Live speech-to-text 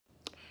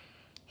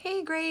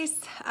Hey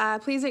Grace,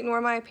 please ignore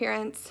my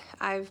appearance.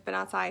 I've been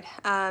outside.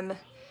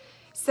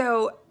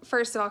 So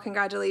first of all,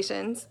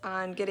 congratulations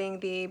on getting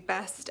the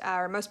best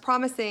or most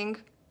promising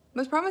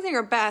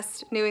or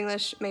best New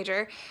English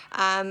major.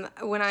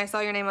 When I saw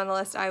your name on the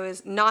list, I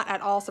was not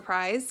at all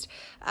surprised.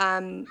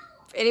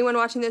 Anyone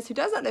watching this who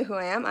does not know who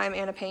I am, I'm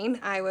Anna Payne.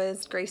 I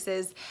was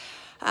Grace's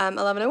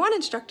 1101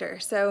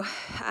 instructor. So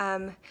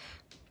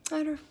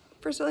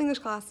first English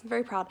class, I'm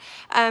very proud.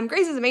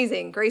 Grace is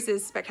amazing. Grace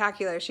is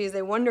spectacular. She is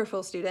a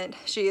wonderful student.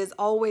 She is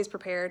always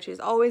prepared. She's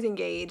always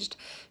engaged.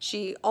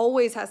 She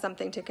always has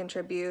something to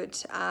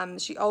contribute.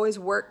 She always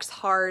works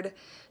hard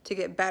to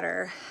get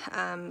better.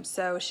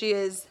 So she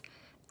is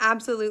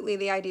absolutely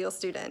the ideal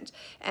student.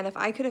 And if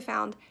I could have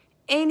found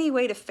any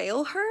way to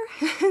fail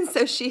her,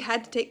 so she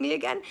had to take me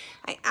again,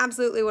 I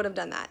absolutely would have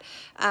done that.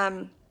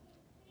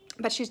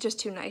 But she's just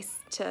too nice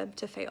to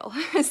fail.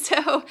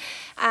 So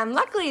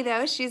luckily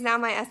though, she's now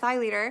my SI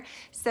leader.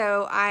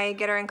 So I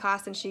get her in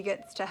class and she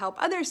gets to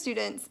help other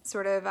students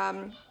sort of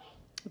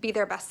be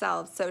their best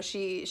selves. So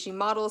she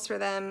models for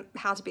them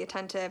how to be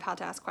attentive, how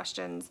to ask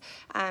questions.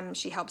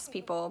 She helps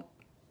people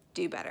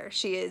do better.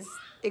 She is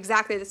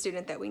exactly the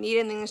student that we need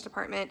in the English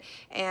department,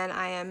 and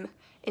I am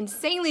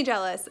insanely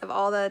jealous of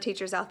all the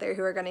teachers out there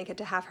who are gonna get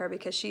to have her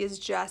because she is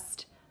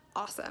just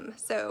awesome.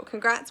 So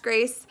congrats,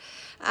 Grace.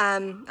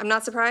 I'm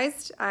not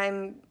surprised.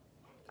 I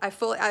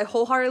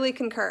wholeheartedly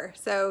concur.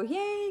 So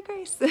yay,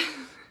 Grace.